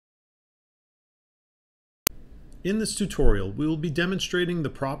In this tutorial, we will be demonstrating the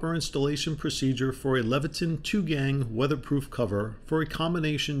proper installation procedure for a Leviton 2-gang weatherproof cover for a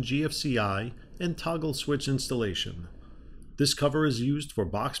combination GFCI and toggle switch installation. This cover is used for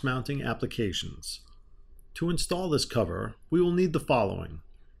box mounting applications. To install this cover, we will need the following: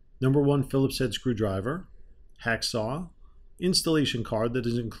 number 1 Phillips head screwdriver, hacksaw, installation card that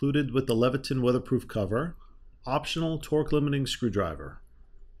is included with the Leviton weatherproof cover, optional torque limiting screwdriver.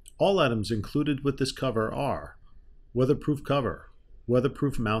 All items included with this cover are weatherproof cover,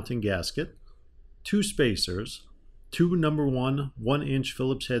 weatherproof mounting gasket, 2 spacers, 2 number 1 1-inch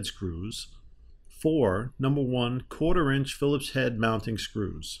Phillips head screws, 4 number 1 1/4-inch Phillips head mounting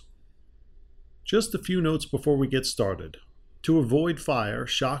screws. Just a few notes before we get started. To avoid fire,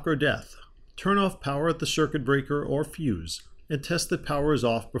 shock, or death, turn off power at the circuit breaker or fuse and test that power is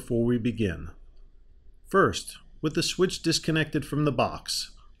off before we begin. First, with the switch disconnected from the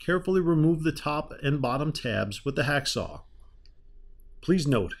box, carefully remove the top and bottom tabs with the hacksaw. Please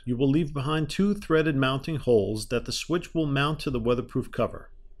note, you will leave behind 2 threaded mounting holes that the switch will mount to the weatherproof cover.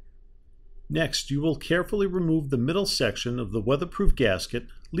 Next, you will carefully remove the middle section of the weatherproof gasket,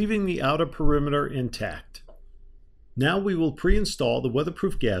 leaving the outer perimeter intact. Now we will pre-install the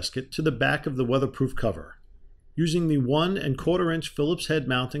weatherproof gasket to the back of the weatherproof cover. Using the 1 1/4-inch Phillips head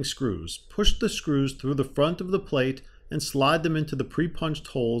mounting screws, push the screws through the front of the plate and slide them into the pre-punched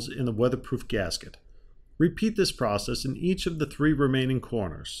holes in the weatherproof gasket. Repeat this process in each of the 3 remaining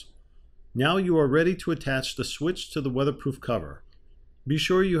corners. Now you are ready to attach the switch to the weatherproof cover. Be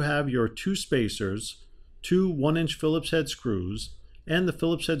sure you have your 2 spacers, 2 1-inch Phillips head screws, and the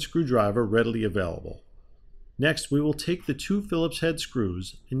Phillips head screwdriver readily available. Next, we will take the 2 Phillips head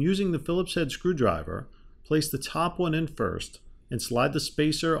screws and, using the Phillips head screwdriver, place the top one in first and slide the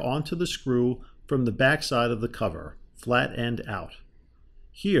spacer onto the screw from the back side of the cover, flat end out.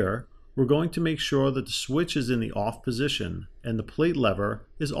 Here, we're going to make sure that the switch is in the off position and the plate lever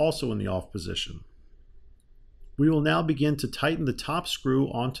is also in the off position. We will now begin to tighten the top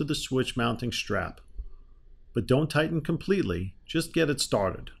screw onto the switch mounting strap. But don't tighten completely, just get it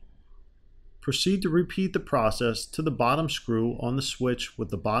started. Proceed to repeat the process to the bottom screw on the switch with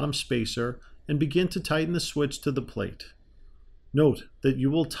the bottom spacer and begin to tighten the switch to the plate. Note that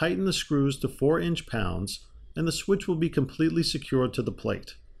you will tighten the screws to 4 inch-pounds and the switch will be completely secured to the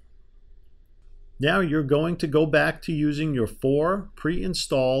plate. Now you're going to go back to using your 4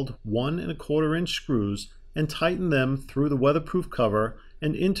 pre-installed 1 1/4-inch screws and tighten them through the weatherproof cover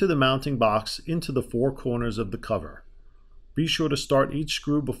and into the mounting box into the 4 corners of the cover. Be sure to start each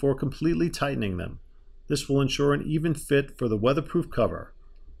screw before completely tightening them. This will ensure an even fit for the weatherproof cover.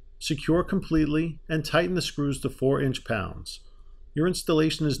 Secure completely and tighten the screws to 4 inch-pounds. Your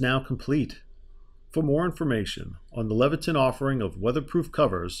installation is now complete. For more information on the Leviton offering of weatherproof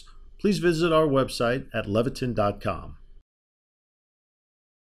covers, please visit our website at leviton.com.